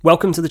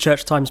Welcome to the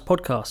Church Times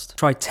podcast.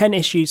 Try 10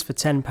 issues for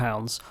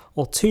 £10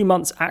 or 2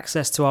 months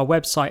access to our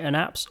website and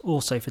apps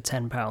also for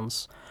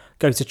 £10.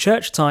 Go to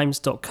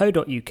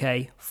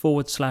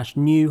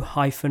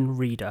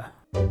churchtimes.co.uk/new-reader.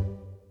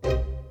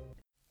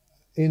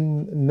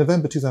 In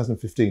November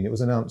 2015, it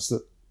was announced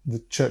that the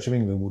Church of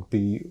England would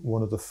be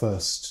one of the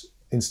first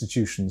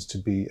institutions to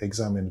be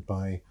examined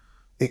by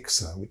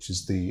IICSA, which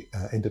is the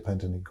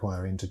Independent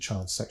Inquiry into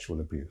Child Sexual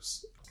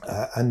Abuse.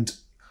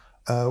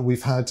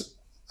 We've had,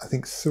 I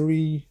think,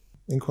 3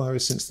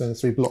 inquiries since then,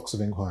 3 blocks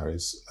of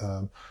inquiries,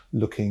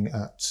 looking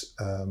at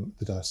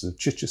the Diocese of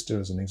Chichester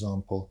as an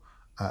example,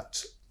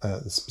 at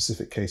the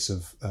specific case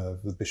of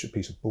the Bishop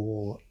Peter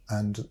Ball,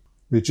 and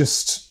we're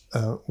just,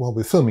 while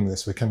we're filming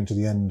this, we're coming to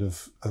the end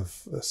of a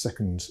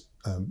second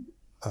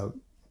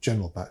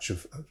general batch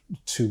of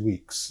 2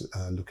 weeks,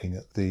 looking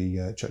at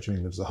the Church of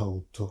England as a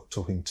whole,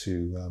 talking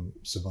to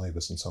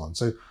survivors and so on.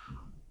 So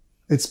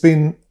it's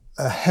been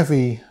a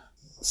heavy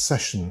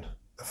session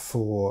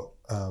for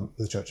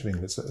the Church of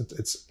England.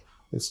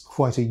 It's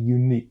quite a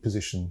unique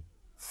position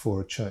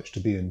for a church to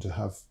be in, to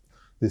have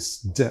this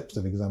depth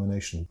of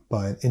examination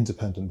by an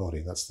independent body.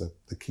 That's the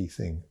key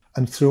thing.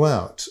 And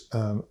throughout,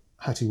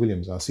 Hattie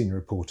Williams, our senior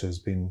reporter, has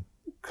been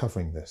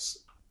covering this.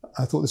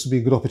 I thought this would be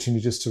a good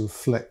opportunity just to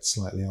reflect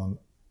slightly on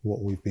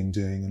what we've been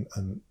doing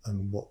and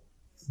what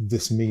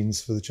this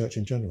means for the church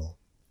in general.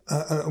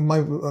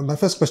 My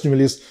first question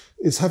really is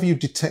have you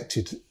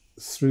detected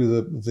through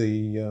the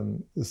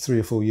 3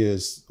 or 4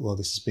 years while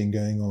this has been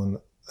going on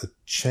a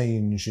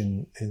change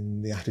in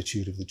the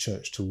attitude of the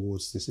church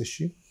towards this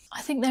issue?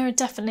 I think there are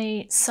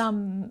definitely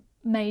some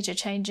major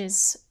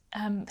changes,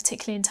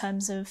 particularly in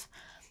terms of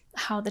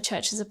how the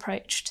church has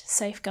approached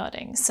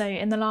safeguarding. So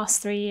in the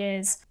last 3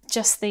 years,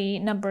 just the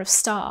number of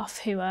staff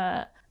who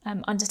are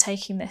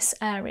undertaking this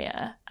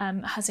area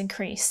has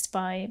increased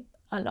by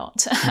a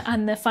lot,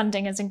 and the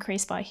funding has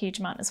increased by a huge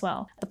amount as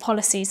well. The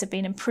policies have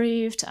been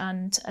improved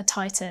and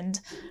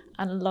tightened,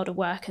 and a lot of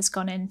work has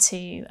gone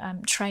into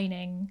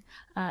training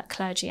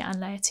clergy and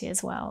laity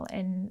as well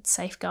in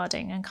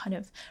safeguarding and kind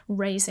of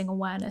raising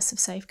awareness of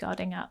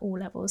safeguarding at all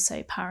levels,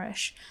 so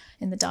parish,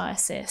 in the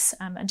diocese,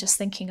 and just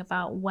thinking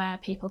about where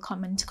people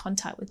come into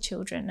contact with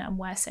children and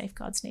where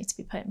safeguards need to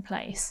be put in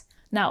place.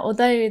 Now,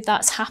 although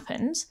that's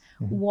happened,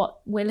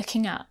 what we're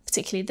looking at,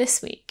 particularly this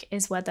week,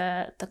 is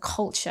whether the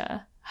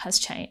culture has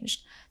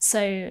changed.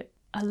 So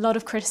a lot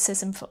of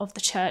criticism of the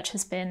church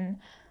has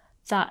been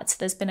that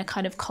there's been a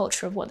kind of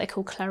culture of what they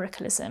call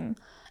clericalism,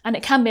 and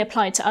it can be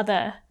applied to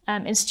other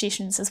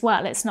institutions as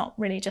well. It's not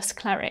really just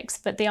clerics,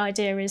 but the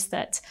idea is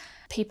that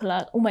people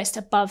are almost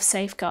above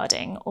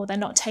safeguarding, or they're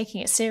not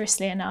taking it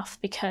seriously enough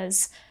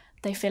because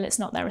they feel it's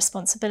not their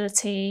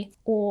responsibility,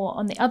 or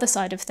on the other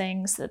side of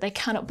things, that they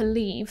cannot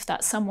believe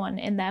that someone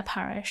in their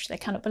parish, they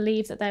cannot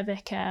believe that their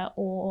vicar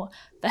or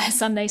their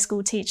Sunday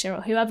school teacher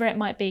or whoever it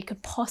might be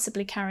could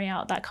possibly carry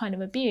out that kind of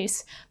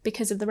abuse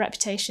because of the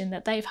reputation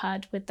that they've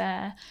had with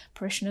their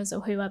parishioners or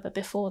whoever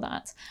before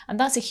that. And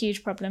that's a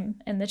huge problem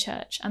in the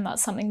church, and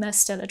that's something they're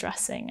still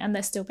addressing and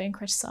they're still being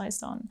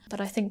criticised on.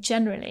 But I think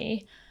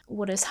generally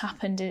what has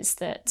happened is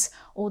that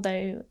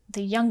although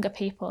the younger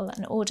people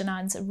and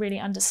ordinands are really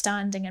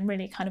understanding and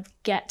really kind of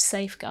get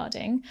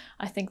safeguarding,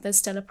 I think there's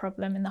still a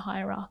problem in the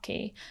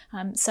hierarchy,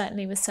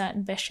 certainly with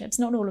certain bishops,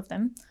 not all of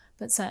them,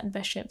 but certain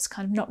bishops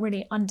kind of not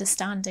really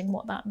understanding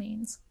what that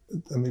means.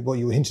 I mean, what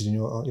you hinted in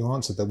your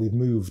answer, that we've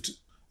moved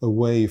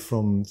away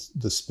from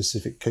the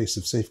specific case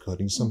of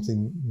safeguarding to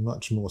something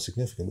much more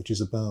significant, which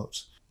is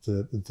about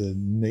the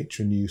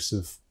nature and use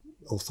of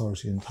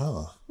authority and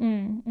power.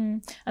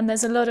 And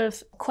there's a lot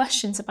of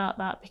questions about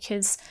that,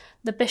 because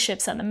the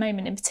bishops at the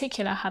moment in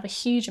particular have a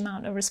huge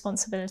amount of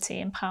responsibility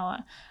and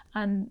power,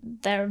 and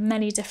there are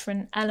many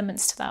different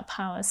elements to that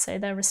power. So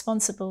they're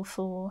responsible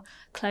for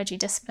clergy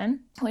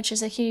discipline, which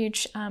is a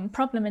huge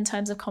problem in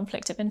terms of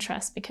conflict of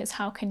interest, because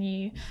how can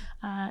you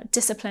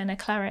discipline a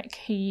cleric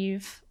who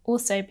you've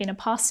also been a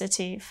pastor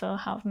to for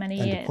however many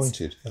years?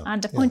 Appointed,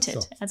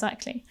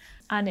 exactly.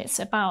 And it's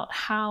about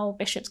how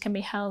bishops can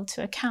be held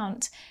to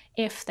account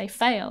if they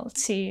fail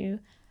to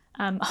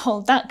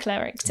hold that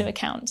cleric to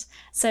account.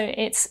 So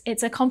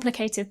it's a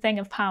complicated thing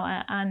of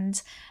power,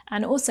 and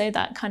also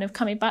that kind of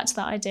coming back to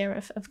that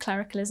idea of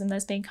clericalism,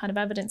 there's been kind of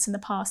evidence in the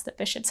past that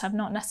bishops have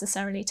not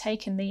necessarily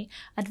taken the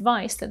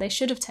advice that they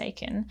should have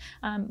taken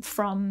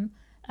from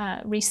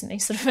recently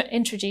sort of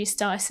introduced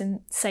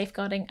diocesan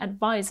safeguarding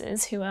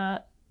advisors who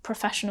are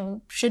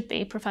should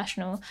be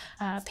professional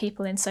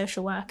people in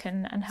social work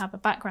and have a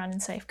background in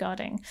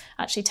safeguarding,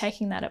 actually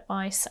taking that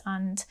advice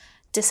and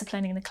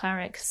disciplining the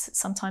clerics,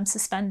 sometimes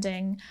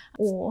suspending,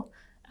 or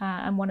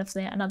and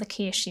another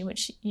key issue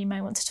which you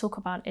may want to talk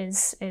about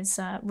is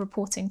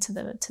reporting to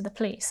the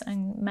police,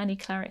 and many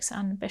clerics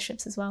and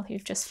bishops as well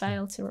who've just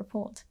failed to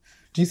report.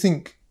 Do you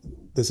think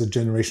there's a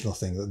generational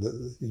thing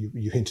that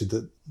you hinted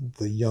that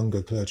the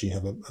younger clergy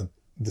have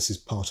this is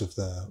part of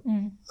their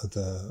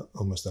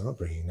almost their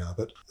upbringing now?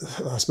 But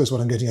I suppose what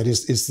I'm getting at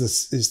is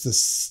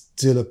this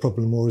still a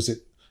problem, or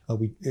are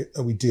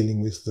we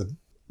dealing with the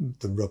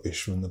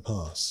rubbish from the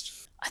past?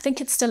 I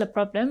think it's still a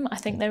problem. I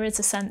think there is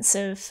a sense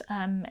of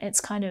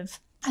it's kind of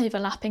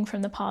overlapping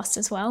from the past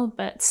as well,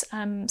 but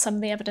some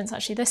of the evidence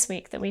actually this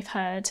week that we've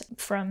heard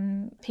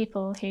from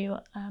people who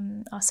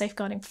are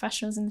safeguarding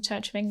professionals in the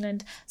Church of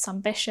England, some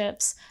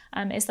bishops,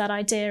 is that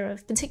idea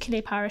of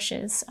particularly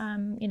parishes,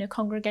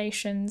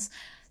 congregations,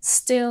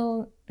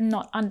 still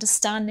not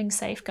understanding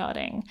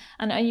safeguarding.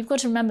 And you've got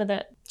to remember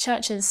that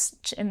churches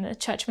in the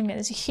Church of England,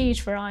 there's a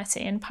huge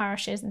variety in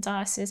parishes and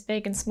dioceses,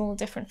 big and small,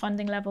 different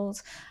funding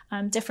levels,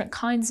 different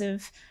kinds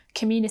of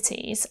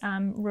communities,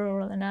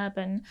 rural and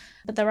urban.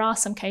 But there are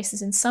some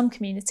cases in some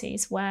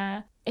communities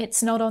where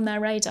it's not on their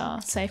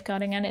radar,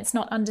 safeguarding, and it's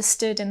not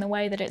understood in the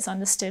way that it's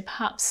understood,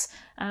 perhaps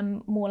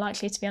more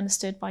likely to be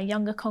understood by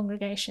younger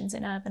congregations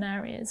in urban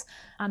areas.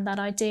 And that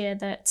idea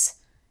that,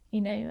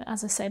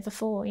 as I said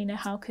before,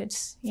 how could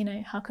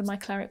my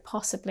cleric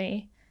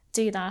possibly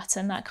do that?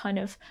 And that kind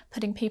of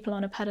putting people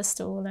on a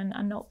pedestal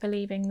and not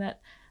believing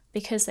that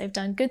because they've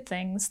done good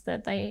things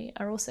that they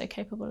are also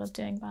capable of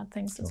doing bad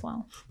things as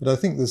well. But I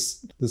think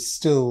there's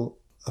still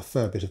a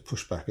fair bit of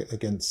pushback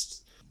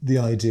against the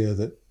idea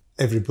that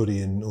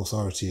everybody in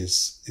authority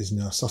is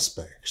now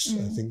suspect.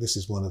 I think this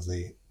is one of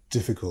the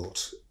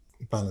difficult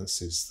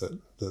balances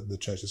that the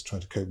church is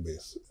trying to cope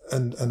with.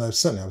 And I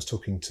was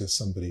talking to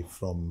somebody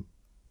from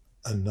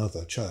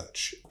another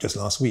church just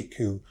last week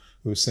who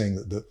was saying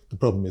that the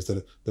problem is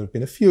that there have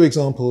been a few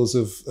examples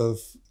of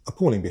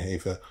appalling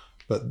behaviour,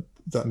 but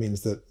that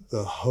means that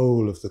the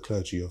whole of the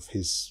clergy of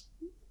his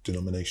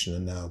denomination are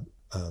now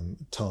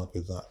tarred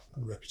with that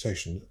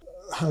reputation.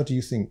 How do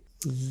you think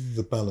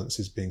the balance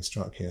is being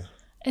struck here?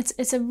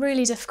 It's a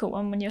really difficult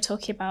one when you're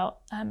talking about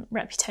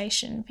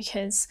reputation,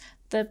 because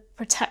the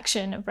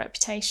protection of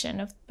reputation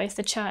of both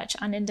the church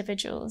and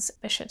individuals,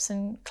 bishops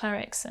and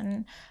clerics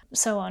and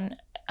so on,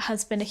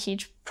 has been a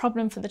huge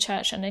problem for the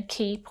church and a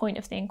key point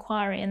of the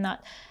inquiry, in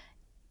that,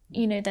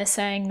 they're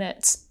saying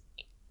that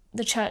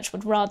the church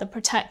would rather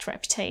protect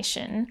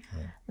reputation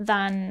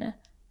than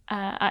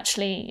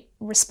actually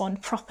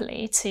respond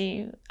properly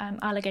to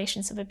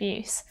allegations of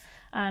abuse.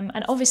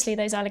 And obviously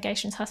those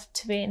allegations have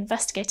to be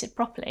investigated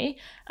properly,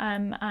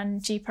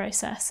 and due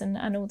process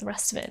and all the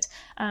rest of it.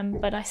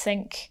 But I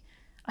think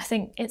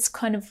it's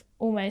kind of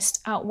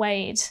almost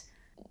outweighed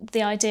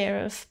the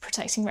idea of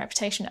protecting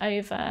reputation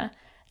over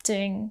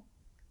doing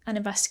an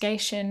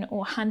investigation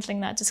or handling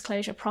that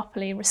disclosure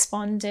properly,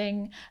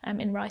 responding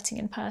in writing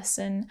in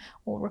person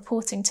or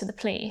reporting to the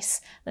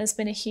police. There's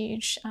been a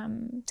huge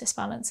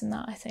disbalance in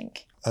that, I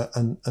think.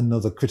 And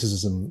another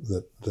criticism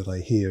that I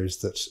hear is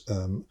that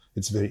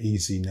it's very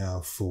easy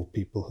now for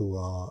people who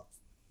are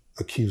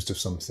accused of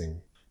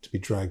something to be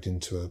dragged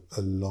into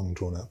a long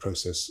drawn-out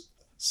process.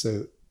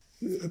 So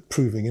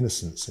proving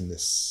innocence in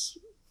this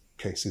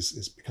case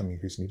is becoming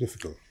increasingly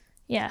difficult.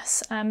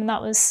 Yes,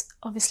 that was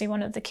obviously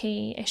one of the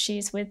key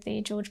issues with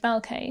the George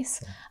Bell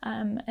case,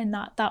 and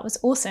that was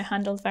also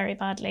handled very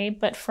badly,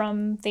 but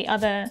from the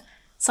other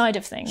side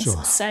of things.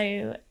 Sure.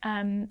 So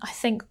I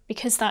think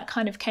because that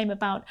kind of came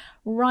about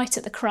right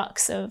at the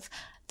crux of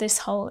this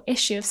whole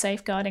issue of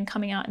safeguarding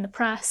coming out in the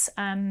press,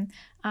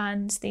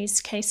 and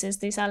these cases,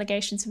 these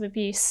allegations of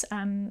abuse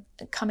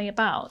coming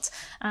about,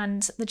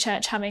 and the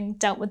church having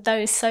dealt with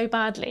those so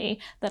badly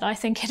that I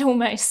think it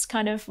almost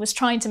kind of was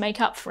trying to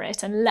make up for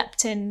it and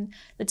leapt in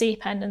the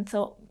deep end and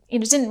thought,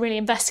 didn't really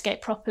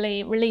investigate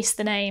properly, released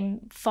the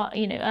name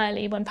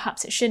early when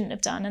perhaps it shouldn't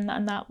have done, and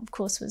that of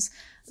course was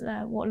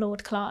what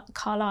Lord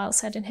Carlisle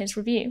said in his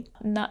review,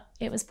 and that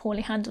it was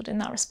poorly handled in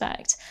that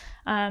respect.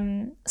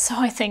 So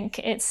I think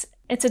it's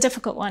a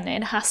difficult one.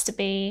 It has to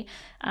be,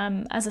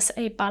 as I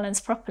say,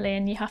 balanced properly,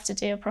 and you have to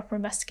do a proper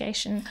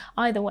investigation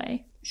either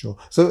way. Sure.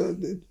 So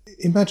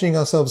imagining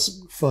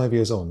ourselves 5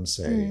 years on,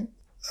 say,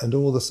 and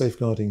all the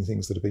safeguarding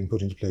things that are being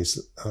put into place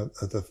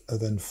are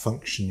then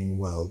functioning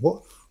well.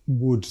 What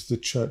would the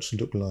church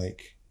look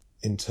like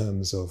in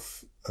terms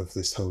of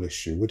this whole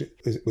issue?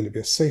 Will it be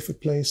a safer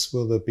place?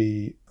 Will it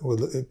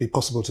be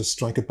possible to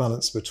strike a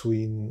balance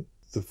between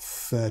the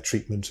fair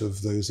treatment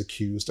of those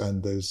accused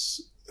and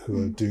those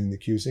who are doing the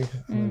accusing?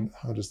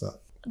 How does that?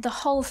 The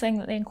whole thing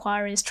that the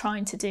inquiry is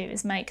trying to do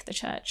is make the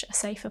church a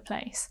safer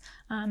place.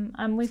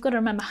 And we've got to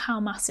remember how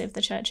massive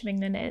the Church of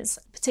England is,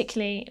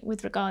 particularly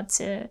with regard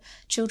to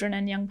children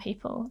and young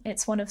people.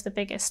 It's one of the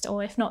biggest,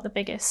 or if not the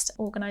biggest,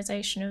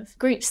 organisation of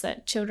groups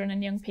that children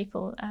and young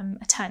people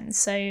attend.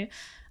 So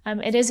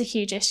it is a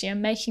huge issue,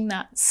 and making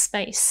that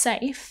space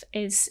safe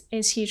is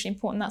hugely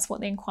important. That's what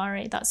the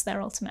inquiry, that's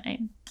their ultimate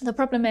aim. The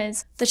problem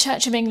is the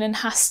Church of England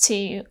has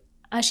to,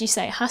 as you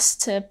say, has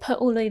to put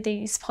all of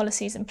these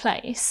policies in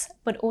place,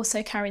 but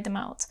also carry them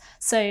out.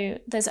 So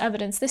there's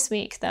evidence this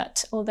week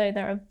that although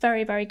there are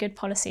very, very good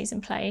policies in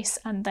place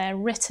and they're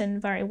written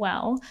very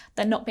well,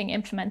 they're not being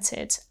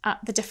implemented at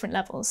the different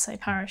levels, so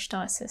parish,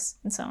 diocese,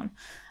 and so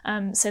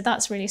on. So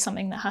that's really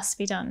something that has to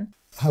be done.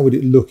 How would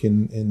it look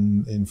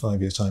in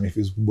 5 years' time if it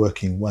was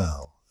working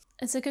well?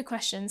 It's a good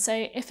question.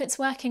 So if it's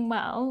working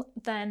well,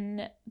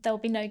 then there'll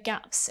be no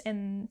gaps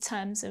in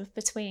terms of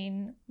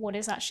between what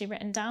is actually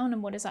written down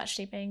and what is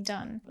actually being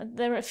done.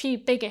 There are a few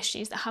big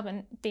issues that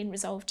haven't been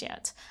resolved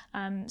yet.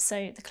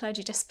 So the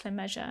clergy discipline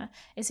measure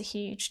is a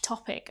huge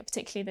topic,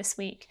 particularly this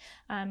week,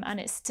 and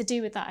it's to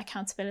do with that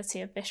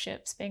accountability of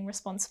bishops being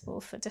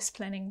responsible for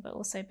disciplining, but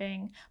also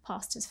being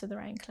pastors for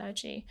their own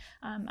clergy,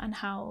 and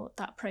how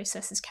that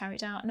process is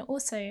carried out. And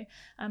also,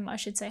 I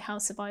should say, how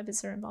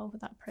survivors are involved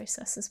with that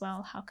process as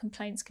well, how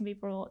complaints can be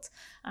brought,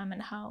 and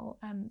how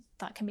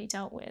that can be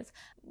dealt with.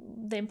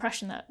 The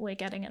impression that we're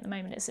getting at the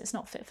moment is it's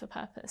not fit for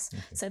purpose.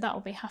 Okay. So that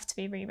will have to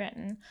be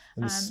rewritten.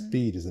 And the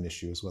speed is an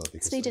issue as well.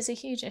 Speed is a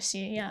huge issue,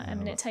 yeah. I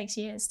mean, it takes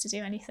years to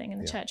do anything in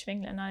the Church of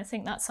England. And I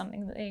think that's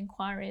something that the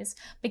inquiry is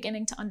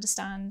beginning to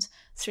understand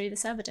through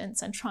this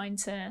evidence and trying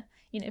to,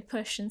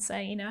 push and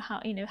say, how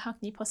can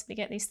you possibly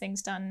get these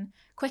things done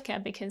quicker,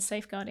 because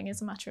safeguarding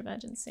is a matter of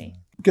urgency.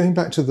 Going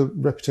back to the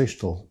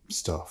reputational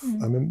stuff,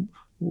 I mean,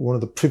 one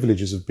of the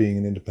privileges of being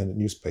an independent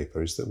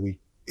newspaper is that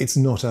it's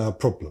not our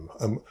problem.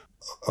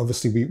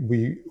 Obviously,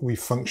 we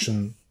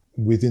function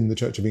within the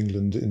Church of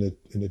England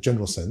in a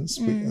general sense,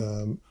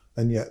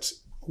 and yet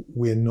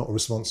we're not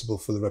responsible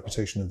for the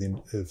reputation of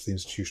the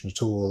institution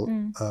at all.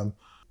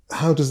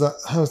 How's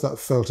that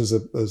felt as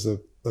a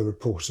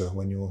reporter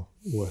when you're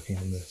working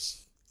on this?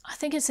 I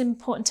think it's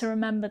important to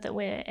remember that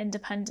we're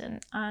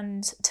independent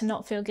and to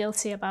not feel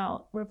guilty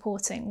about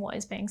reporting what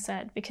is being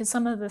said, because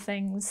some of the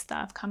things that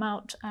have come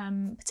out,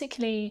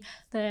 particularly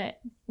the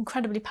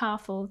incredibly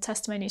powerful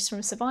testimonies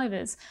from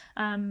survivors,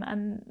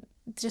 and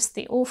just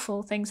the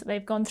awful things that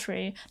they've gone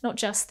through, not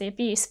just the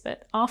abuse,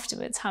 but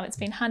afterwards, how it's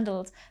been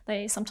handled.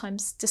 They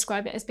sometimes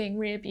describe it as being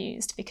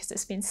re-abused because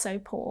it's been so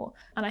poor.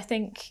 And I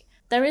think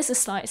there is a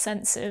slight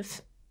sense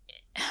of,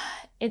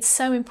 it's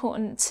so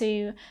important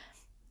to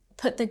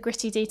put the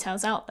gritty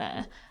details out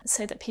there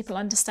so that people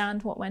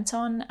understand what went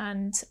on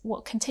and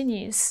what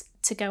continues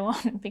to go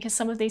on, because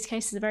some of these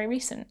cases are very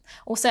recent,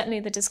 or certainly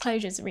the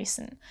disclosures are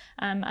recent,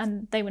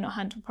 and they were not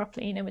handled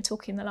properly. We're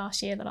talking the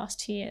last year, the last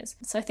 2 years.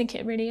 So I think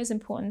it really is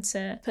important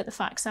to put the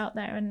facts out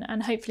there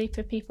and hopefully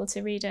for people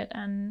to read it.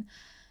 And,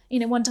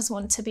 one doesn't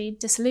want to be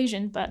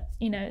disillusioned, but,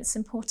 it's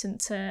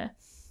important to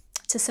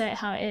say it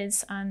how it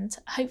is, and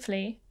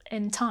hopefully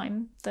in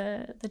time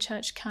the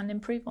church can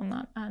improve on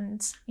that.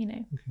 And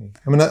Okay.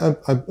 I mean,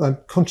 I'm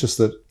conscious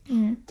that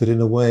in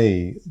a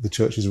way the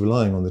church is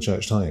relying on the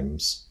Church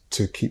Times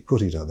to keep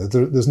putting it out there.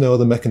 There's no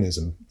other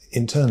mechanism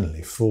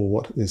internally for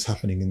what is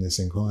happening in this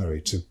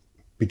inquiry to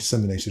be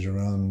disseminated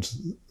around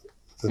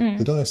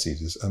the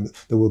dioceses.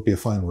 There will be a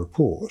final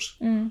report,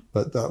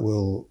 but that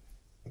will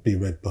be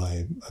read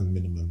by a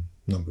minimum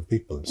number of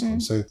people and so on.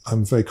 So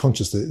I'm very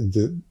conscious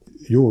that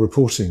your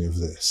reporting of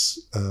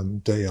this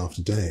day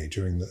after day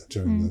during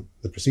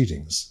the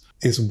proceedings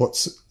is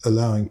what's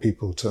allowing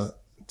people to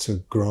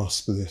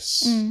grasp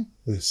this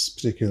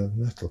particular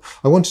nettle.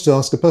 I wanted to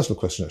ask a personal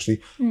question,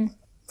 actually.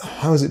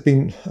 How has it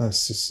been?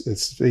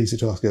 It's easy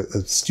to ask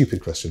a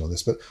stupid question on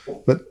this, but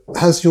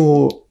has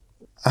your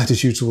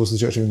attitude towards the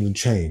Church of England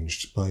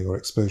changed by your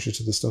exposure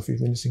to the stuff you've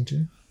been listening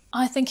to?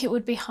 I think it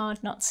would be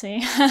hard not to,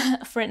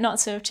 for it not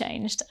to have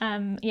changed.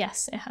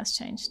 Yes, it has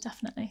changed,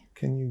 definitely.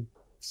 Can you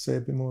say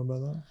a bit more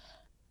about that?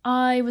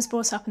 I was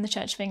brought up in the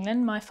Church of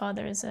England. My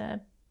father is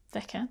a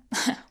vicar,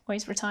 well,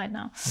 he's retired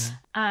now.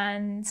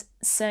 And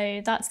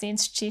so that's the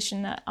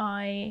institution that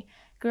I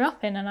grew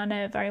up in, and I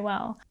know it very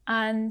well.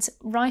 And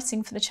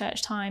writing for the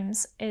Church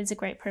Times is a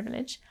great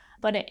privilege,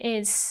 but it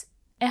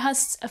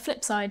has a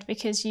flip side,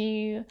 because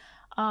you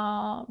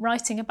are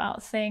writing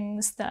about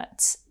things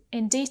that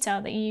in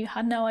detail that you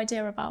had no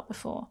idea about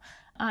before,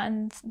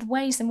 and the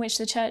ways in which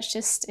the church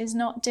just is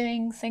not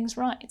doing things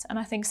right. And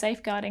I think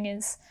safeguarding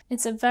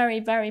it's a very,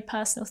 very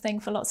personal thing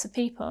for lots of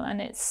people,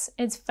 and it's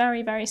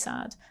very, very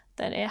sad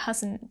that it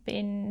hasn't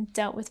been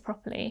dealt with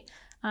properly.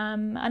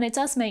 And it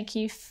does make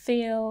you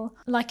feel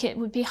like it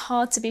would be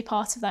hard to be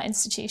part of that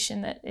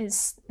institution that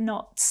is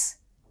not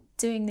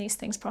doing these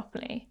things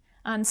properly.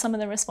 And some of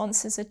the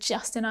responses are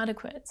just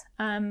inadequate.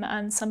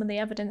 And some of the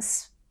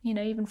evidence,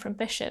 even from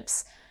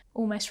bishops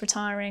almost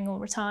retiring or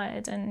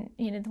retired, and,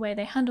 the way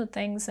they handled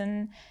things.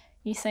 And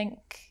you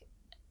think,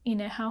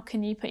 how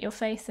can you put your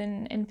faith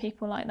in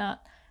people like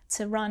that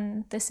to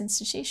run this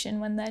institution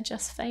when they're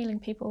just failing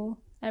people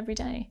every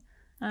day?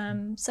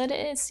 So it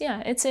is,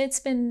 it's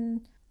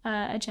been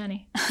a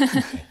journey,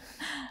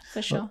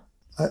 for sure.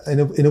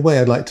 In a way,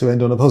 I'd like to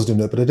end on a positive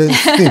note, but I don't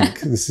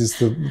think this is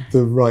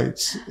the right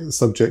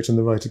subject and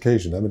the right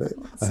occasion. I mean,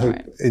 I hope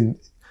in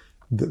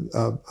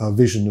our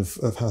vision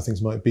of how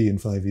things might be in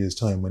 5 years'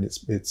 time, when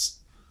it's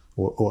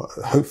or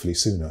hopefully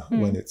sooner,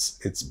 when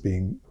it's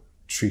being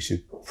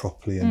treated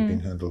properly and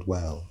being handled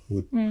well,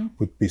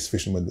 would be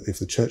sufficient. If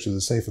the church is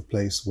a safer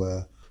place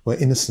where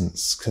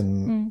innocence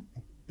can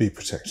be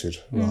protected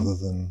rather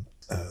than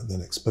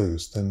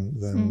exposed,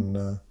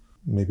 then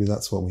maybe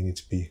that's what we need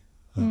to be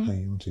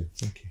hanging on to.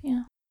 Thank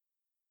you.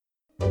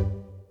 Yeah.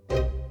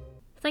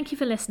 Thank you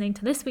for listening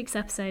to this week's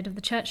episode of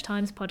the Church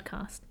Times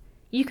podcast.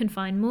 You can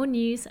find more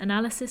news,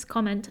 analysis,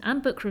 comment,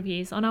 and book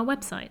reviews on our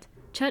website,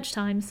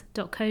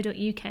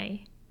 churchtimes.co.uk.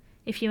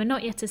 If you are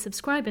not yet a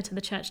subscriber to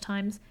the Church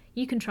Times,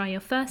 you can try your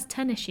first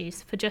 10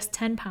 issues for just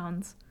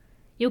 £10.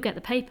 You'll get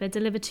the paper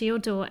delivered to your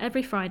door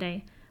every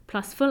Friday,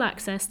 plus full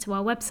access to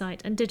our website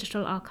and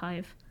digital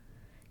archive.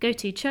 Go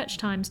to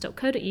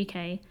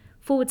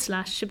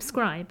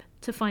churchtimes.co.uk/subscribe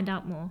to find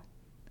out more.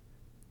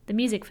 The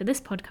music for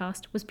this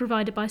podcast was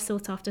provided by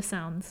Sought After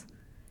Sounds.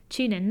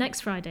 Tune in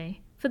next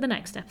Friday for the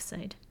next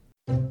episode.